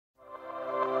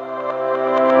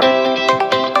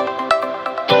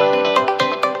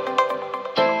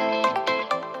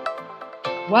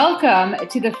Welcome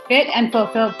to the Fit and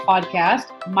Fulfilled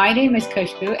podcast. My name is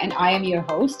Kushbu and I am your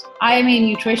host. I am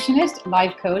a nutritionist,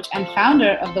 life coach, and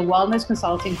founder of the wellness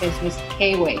consulting business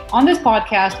K-Way. On this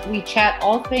podcast, we chat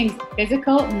all things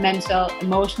physical, mental,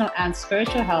 emotional, and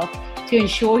spiritual health to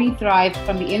ensure you thrive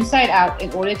from the inside out in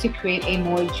order to create a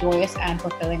more joyous and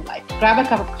fulfilling life. Grab a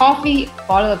cup of coffee, a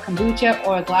bottle of kombucha,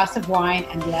 or a glass of wine,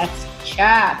 and let's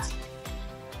chat.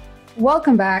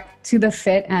 Welcome back to the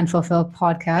Fit and Fulfilled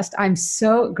podcast. I'm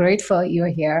so grateful you're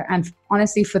here and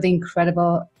honestly for the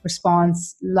incredible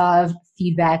response, love,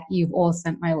 feedback you've all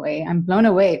sent my way. I'm blown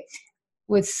away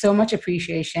with so much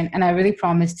appreciation and I really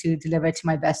promise to deliver to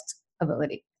my best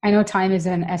ability. I know time is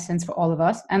an essence for all of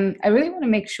us and I really want to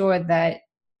make sure that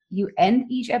you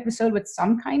end each episode with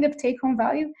some kind of take-home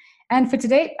value. And for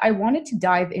today, I wanted to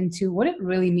dive into what it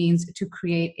really means to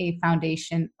create a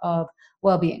foundation of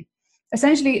well-being.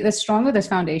 Essentially, the stronger this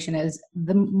foundation is,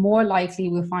 the more likely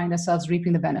we'll find ourselves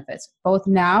reaping the benefits, both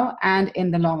now and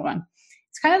in the long run.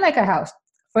 It's kind of like a house.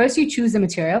 First, you choose the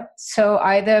material, so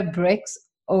either bricks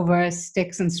over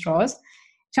sticks and straws.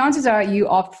 Chances are you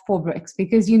opt for bricks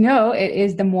because you know it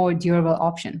is the more durable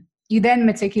option. You then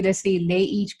meticulously lay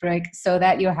each brick so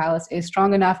that your house is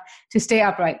strong enough to stay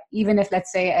upright, even if,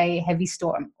 let's say, a heavy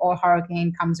storm or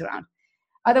hurricane comes around.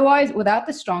 Otherwise, without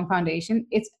the strong foundation,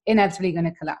 it's inevitably going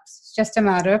to collapse. It's just a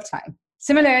matter of time.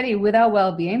 Similarly, with our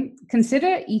well-being,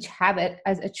 consider each habit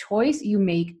as a choice you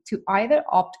make to either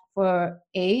opt for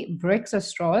A, bricks or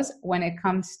straws when it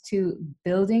comes to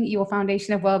building your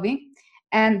foundation of well-being.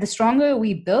 And the stronger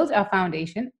we build our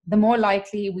foundation, the more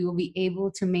likely we will be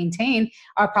able to maintain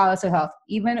our palace of health,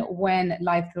 even when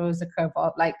life throws a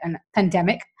curveball like a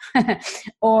pandemic,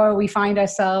 or we find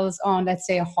ourselves on, let's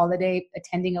say, a holiday,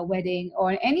 attending a wedding,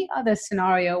 or any other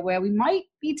scenario where we might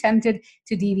be tempted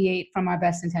to deviate from our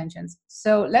best intentions.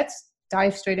 So let's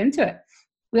dive straight into it.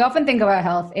 We often think about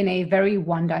health in a very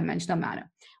one-dimensional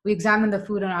manner. We examine the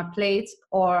food on our plates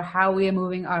or how we are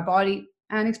moving our body.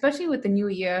 And especially with the new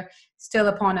year still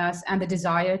upon us and the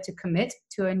desire to commit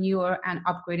to a newer and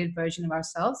upgraded version of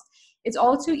ourselves, it's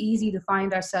all too easy to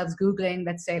find ourselves Googling,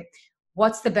 let's say,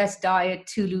 what's the best diet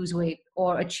to lose weight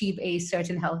or achieve a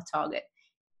certain health target.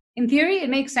 In theory, it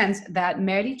makes sense that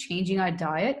merely changing our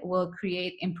diet will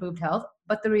create improved health,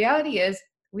 but the reality is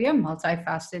we are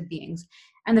multifaceted beings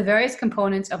and the various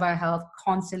components of our health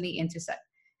constantly intersect.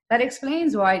 That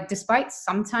explains why, despite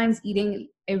sometimes eating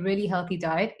a really healthy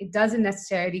diet, it doesn't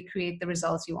necessarily create the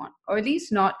results you want, or at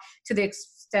least not to the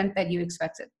extent that you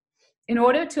expected. In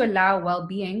order to allow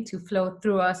well-being to flow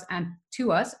through us and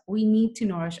to us, we need to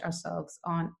nourish ourselves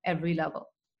on every level.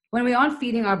 When we aren't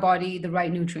feeding our body the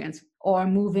right nutrients or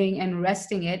moving and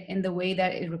resting it in the way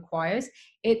that it requires,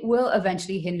 it will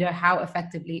eventually hinder how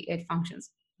effectively it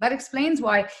functions. That explains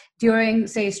why during,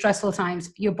 say, stressful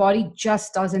times, your body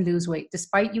just doesn't lose weight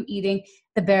despite you eating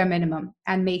the bare minimum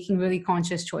and making really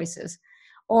conscious choices.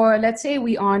 Or let's say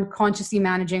we aren't consciously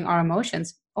managing our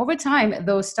emotions. Over time,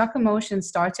 those stuck emotions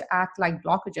start to act like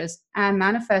blockages and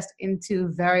manifest into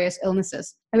various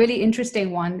illnesses. A really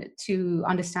interesting one to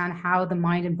understand how the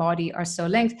mind and body are so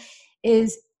linked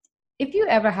is if you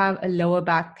ever have a lower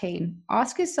back pain,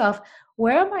 ask yourself,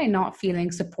 where am I not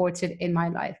feeling supported in my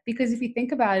life? Because if you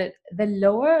think about it, the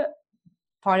lower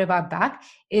part of our back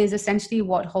is essentially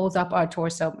what holds up our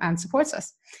torso and supports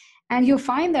us. And you'll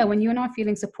find that when you're not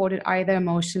feeling supported either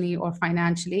emotionally or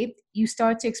financially, you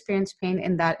start to experience pain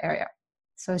in that area.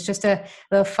 So it's just a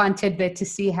little fun tidbit to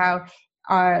see how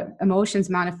our emotions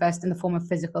manifest in the form of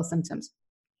physical symptoms.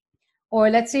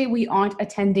 Or let's say we aren't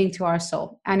attending to our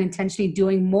soul and intentionally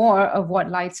doing more of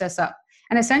what lights us up,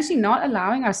 and essentially not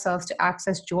allowing ourselves to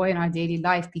access joy in our daily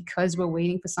life because we're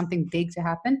waiting for something big to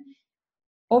happen.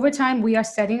 Over time, we are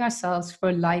setting ourselves for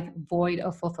a life void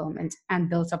of fulfillment and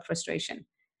built up frustration.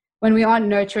 When we aren't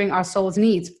nurturing our soul's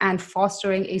needs and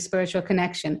fostering a spiritual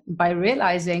connection by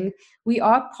realizing we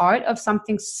are part of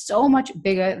something so much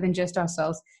bigger than just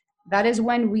ourselves, that is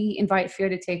when we invite fear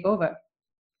to take over.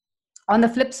 On the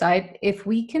flip side, if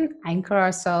we can anchor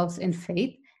ourselves in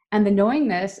faith and the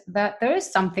knowingness that there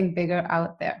is something bigger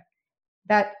out there,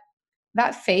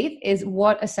 that faith is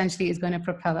what essentially is going to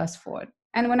propel us forward.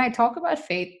 And when I talk about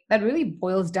faith, that really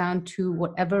boils down to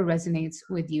whatever resonates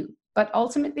with you. But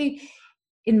ultimately,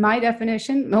 in my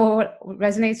definition, what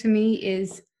resonates with me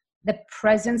is the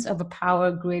presence of a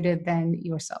power greater than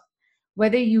yourself.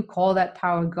 Whether you call that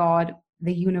power God,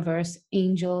 the universe,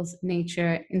 angels,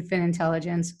 nature, infinite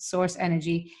intelligence, source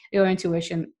energy, your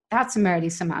intuition, that's merely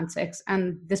semantics.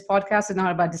 And this podcast is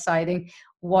not about deciding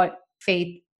what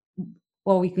we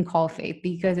can call faith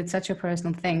because it's such a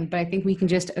personal thing. But I think we can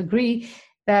just agree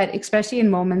that especially in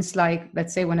moments like,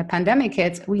 let's say, when a pandemic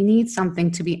hits, we need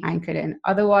something to be anchored in.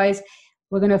 Otherwise,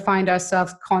 we're going to find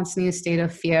ourselves constantly in a state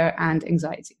of fear and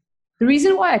anxiety. The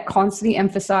reason why I constantly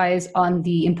emphasize on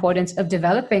the importance of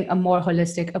developing a more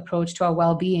holistic approach to our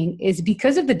well-being is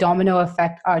because of the domino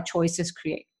effect our choices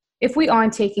create. If we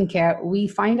aren't taking care, we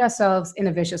find ourselves in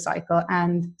a vicious cycle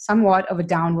and somewhat of a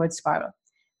downward spiral.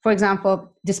 For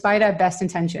example, despite our best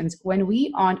intentions, when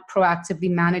we aren't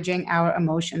proactively managing our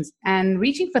emotions and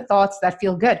reaching for thoughts that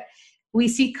feel good, we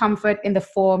seek comfort in the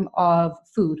form of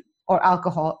food or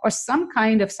alcohol or some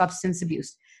kind of substance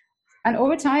abuse. And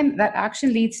over time, that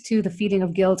action leads to the feeling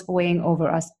of guilt weighing over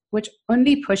us, which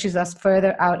only pushes us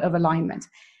further out of alignment.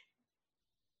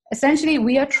 Essentially,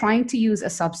 we are trying to use a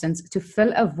substance to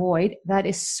fill a void that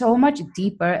is so much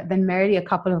deeper than merely a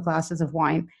couple of glasses of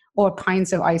wine or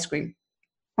pints of ice cream.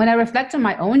 When I reflect on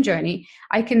my own journey,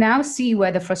 I can now see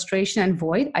where the frustration and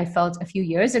void I felt a few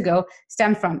years ago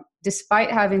stemmed from,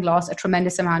 despite having lost a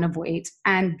tremendous amount of weight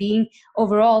and being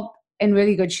overall in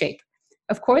really good shape.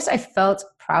 Of course, I felt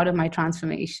proud of my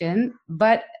transformation,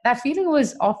 but that feeling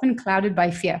was often clouded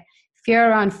by fear. Fear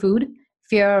around food,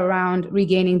 fear around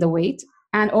regaining the weight,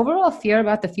 and overall fear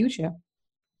about the future.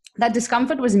 That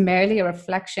discomfort was merely a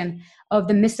reflection of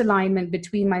the misalignment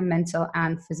between my mental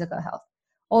and physical health.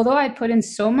 Although I put in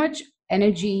so much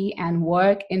energy and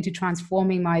work into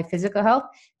transforming my physical health,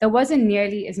 there wasn't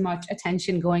nearly as much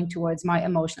attention going towards my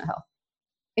emotional health.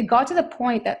 It got to the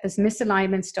point that this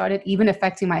misalignment started even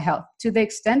affecting my health to the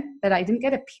extent that I didn't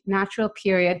get a natural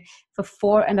period for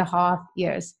 4.5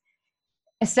 years.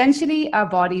 Essentially, our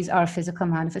bodies are a physical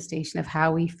manifestation of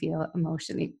how we feel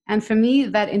emotionally. And for me,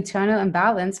 that internal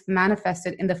imbalance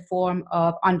manifested in the form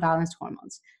of unbalanced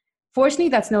hormones. Fortunately,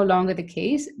 that's no longer the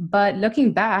case. But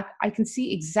looking back, I can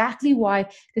see exactly why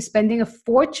the spending a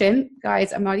fortune,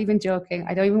 guys, I'm not even joking.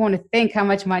 I don't even want to think how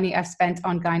much money I've spent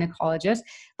on gynecologists.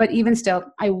 But even still,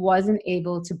 I wasn't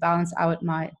able to balance out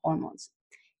my hormones.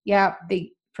 Yeah,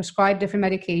 they prescribe different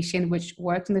medication, which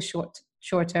worked in the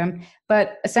short term,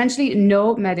 but essentially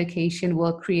no medication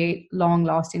will create long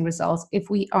lasting results if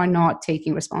we are not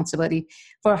taking responsibility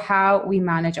for how we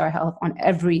manage our health on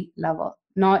every level,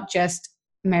 not just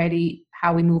merely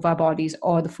how we move our bodies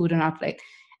or the food on our plate.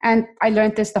 And I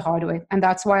learned this the hard way. And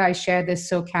that's why I share this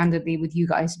so candidly with you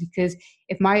guys, because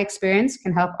if my experience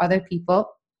can help other people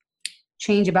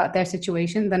change about their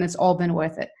situation, then it's all been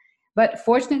worth it. But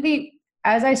fortunately,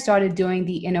 as I started doing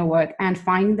the inner work and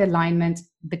finding the alignment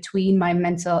between my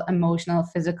mental, emotional,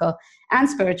 physical, and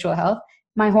spiritual health,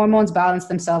 my hormones balanced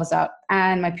themselves out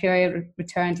and my period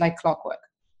returned like clockwork.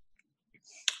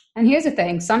 And here's the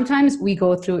thing, sometimes we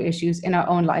go through issues in our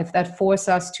own life that force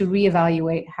us to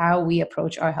reevaluate how we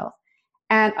approach our health.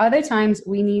 And other times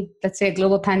we need, let's say, a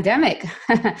global pandemic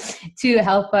to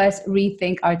help us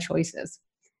rethink our choices.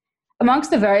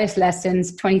 Amongst the various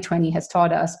lessons 2020 has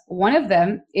taught us, one of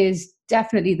them is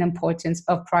definitely the importance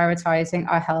of prioritizing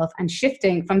our health and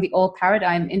shifting from the old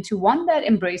paradigm into one that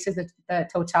embraces the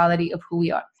totality of who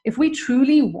we are. If we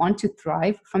truly want to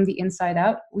thrive from the inside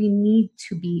out, we need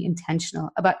to be intentional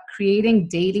about creating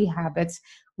daily habits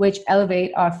which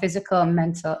elevate our physical,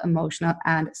 mental, emotional,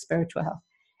 and spiritual health.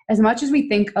 As much as we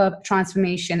think of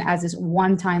transformation as this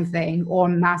one-time thing or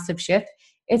massive shift,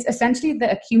 it's essentially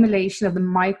the accumulation of the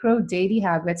micro daily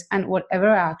habits and whatever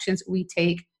actions we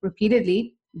take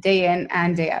repeatedly, day in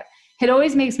and day out. It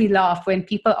always makes me laugh when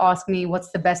people ask me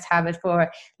what's the best habit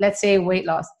for, let's say, weight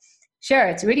loss. Sure,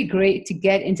 it's really great to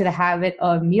get into the habit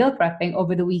of meal prepping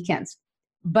over the weekends,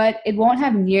 but it won't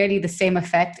have nearly the same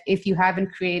effect if you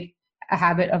haven't created a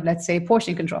habit of, let's say,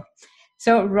 portion control.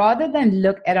 So rather than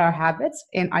look at our habits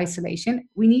in isolation,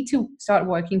 we need to start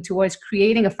working towards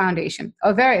creating a foundation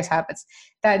of various habits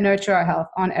that nurture our health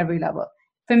on every level.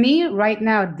 For me, right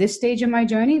now, at this stage of my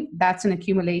journey, that's an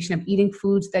accumulation of eating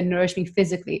foods that nourish me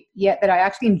physically, yet that I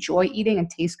actually enjoy eating and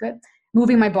taste good,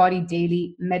 moving my body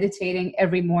daily, meditating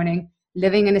every morning,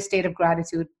 living in a state of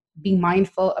gratitude, being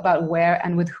mindful about where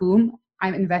and with whom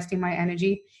I'm investing my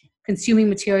energy, consuming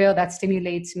material that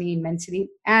stimulates me mentally,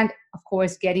 and of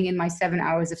course, getting in my 7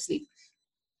 hours of sleep.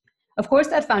 Of course,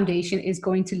 that foundation is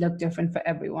going to look different for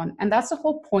everyone. And that's the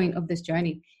whole point of this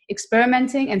journey,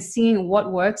 experimenting and seeing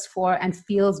what works for and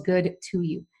feels good to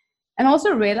you. And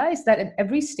also realize that at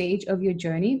every stage of your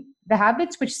journey, the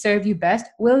habits which serve you best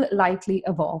will likely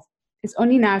evolve. It's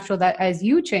only natural that as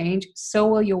you change, so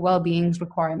will your well-being's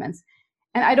requirements.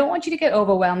 And I don't want you to get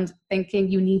overwhelmed thinking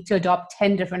you need to adopt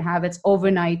 10 different habits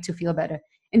overnight to feel better.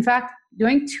 In fact,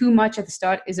 doing too much at the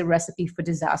start is a recipe for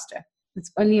disaster.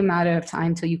 It's only a matter of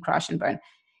time till you crash and burn.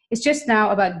 It's just now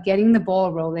about getting the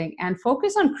ball rolling and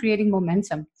focus on creating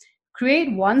momentum.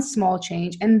 Create one small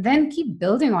change and then keep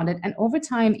building on it. And over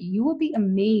time, you will be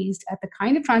amazed at the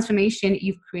kind of transformation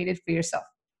you've created for yourself.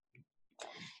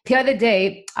 The other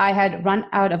day, I had run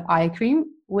out of eye cream,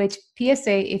 which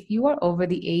PSA, if you are over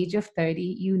the age of 30,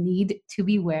 you need to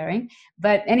be wearing.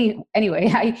 But anyway,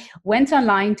 I went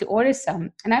online to order some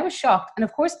and I was shocked and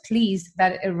of course pleased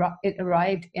that it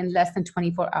arrived in less than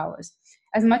 24 hours.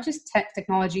 As much as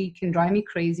technology can drive me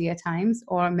crazy at times,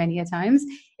 or many a times,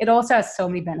 it also has so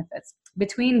many benefits.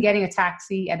 Between getting a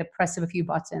taxi at a press of a few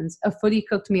buttons, a fully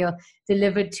cooked meal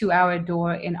delivered to our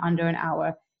door in under an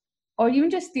hour, or even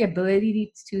just the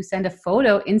ability to send a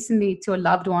photo instantly to a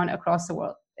loved one across the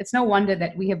world. It's no wonder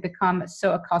that we have become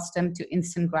so accustomed to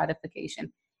instant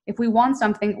gratification. If we want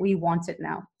something, we want it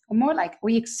now, or more like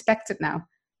we expect it now.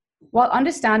 While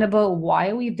understandable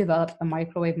why we've developed a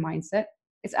microwave mindset,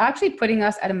 it's actually putting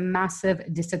us at a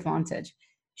massive disadvantage.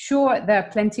 Sure, there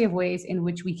are plenty of ways in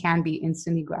which we can be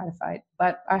instantly gratified,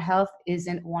 but our health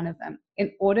isn't one of them.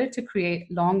 In order to create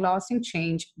long-lasting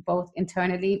change, both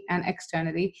internally and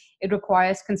externally, it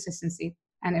requires consistency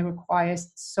and it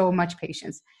requires so much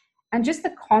patience. And just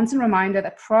the constant reminder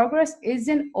that progress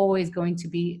isn't always going to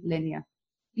be linear.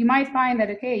 You might find that,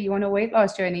 okay, you want a weight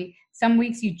loss journey. Some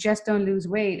weeks you just don't lose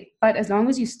weight, but as long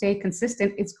as you stay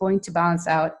consistent, it's going to balance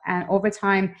out. And over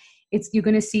time, you're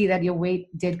going to see that your weight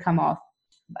did come off.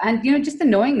 And, just the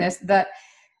knowingness that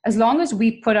as long as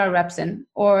we put our reps in,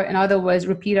 or in other words,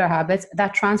 repeat our habits,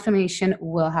 that transformation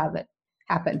will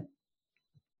happen.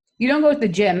 You don't go to the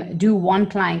gym, do one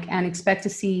plank, and expect to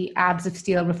see abs of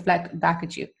steel reflect back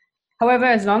at you. However,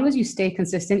 as long as you stay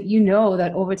consistent, you know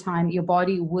that over time, your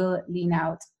body will lean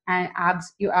out and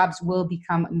your abs will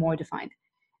become more defined.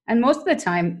 And most of the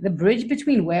time, the bridge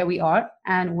between where we are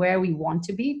and where we want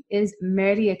to be is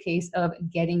merely a case of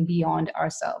getting beyond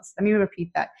ourselves. Let me repeat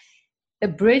that. The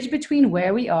bridge between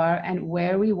where we are and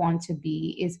where we want to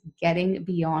be is getting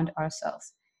beyond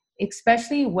ourselves.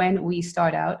 Especially when we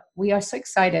start out, we are so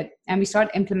excited and we start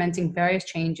implementing various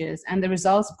changes and the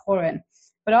results pour in.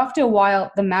 But after a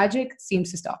while, the magic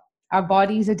seems to stop. Our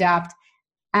bodies adapt.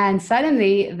 And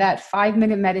suddenly that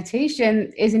 5-minute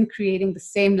meditation isn't creating the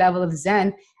same level of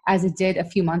Zen as it did a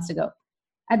few months ago.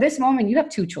 At this moment, you have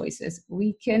two choices.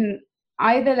 We can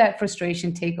either let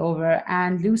frustration take over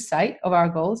and lose sight of our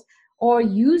goals, or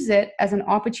use it as an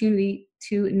opportunity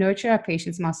to nurture our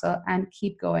patience muscle and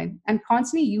keep going, and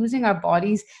constantly using our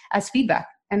bodies as feedback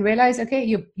and realize, okay,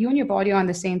 you and your body are on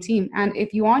the same team. And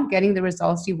if you aren't getting the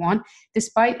results you want,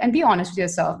 and be honest with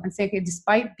yourself and say, okay,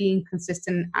 despite being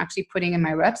consistent and actually putting in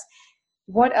my reps,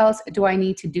 what else do I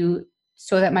need to do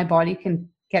so that my body can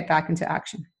get back into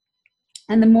action?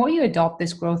 And the more you adopt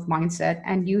this growth mindset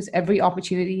and use every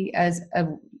opportunity as a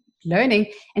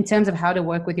learning in terms of how to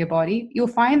work with your body, you'll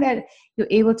find that you're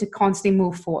able to constantly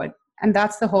move forward. And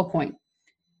that's the whole point.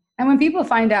 And when people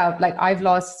find out, like I've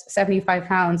lost 75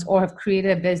 pounds or have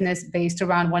created a business based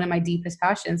around one of my deepest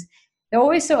passions, they're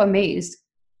always so amazed.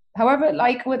 However,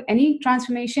 like with any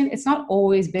transformation, it's not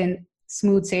always been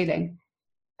smooth sailing.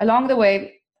 Along the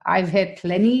way, I've hit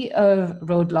plenty of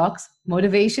roadblocks,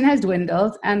 motivation has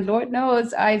dwindled, and Lord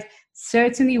knows I've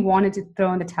certainly wanted to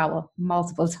throw in the towel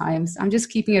multiple times. I'm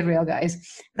just keeping it real,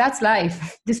 guys. That's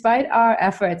life. Despite our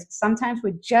efforts, sometimes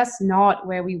we're just not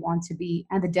where we want to be,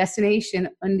 and the destination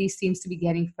only seems to be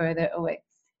getting further away.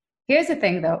 Here's the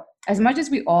thing though, as much as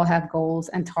we all have goals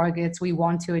and targets we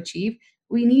want to achieve,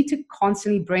 we need to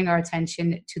constantly bring our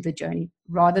attention to the journey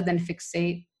rather than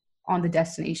fixate on the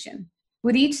destination.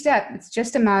 With each step, it's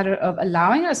just a matter of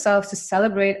allowing ourselves to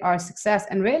celebrate our success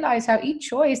and realize how each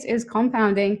choice is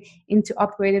compounding into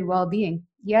upgraded well-being.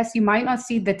 Yes, you might not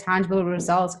see the tangible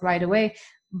results right away,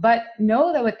 but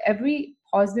know that with every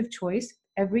positive choice,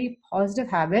 every positive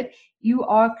habit, you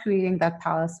are creating that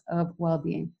palace of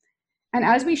well-being. And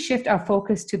as we shift our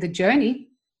focus to the journey,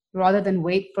 rather than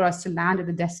wait for us to land at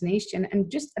the destination and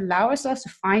just allow ourselves to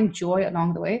find joy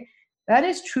along the way, that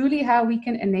is truly how we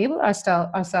can enable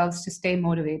ourselves to stay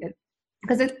motivated.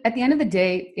 Because at the end of the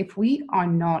day, if we are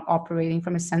not operating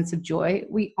from a sense of joy,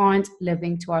 we aren't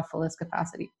living to our fullest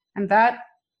capacity. And that,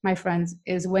 my friends,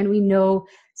 is when we know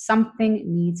something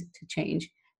needs to change.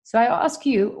 So I ask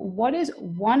you, what is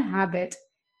one habit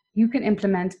you can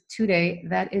implement today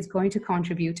that is going to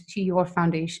contribute to your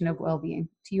foundation of well-being,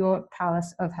 to your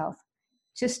palace of health?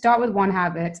 Just start with one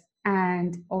habit,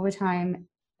 and over time,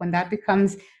 when that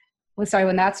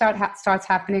starts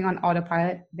happening on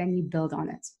autopilot, then you build on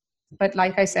it. But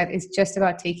like I said, it's just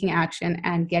about taking action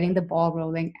and getting the ball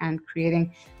rolling and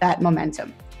creating that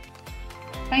momentum.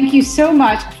 Thank you so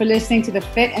much for listening to the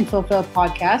Fit and Fulfill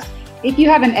podcast. If you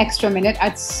have an extra minute,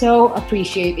 I'd so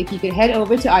appreciate if you could head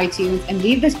over to iTunes and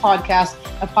leave this podcast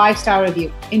a 5-star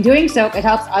review. In doing so, it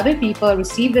helps other people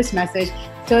receive this message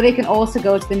so they can also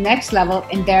go to the next level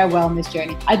in their wellness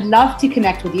journey. I'd love to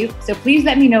connect with you, so please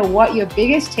let me know what your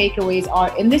biggest takeaways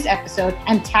are in this episode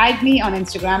and tag me on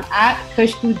Instagram at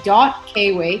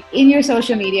kushbu.kway in your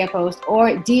social media post, or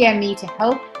DM me to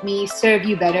help me serve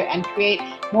you better and create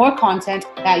more content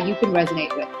that you can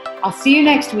resonate with. I'll see you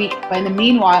next week, but in the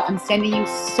meanwhile, I'm sending you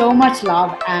so much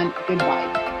love and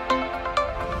goodbye.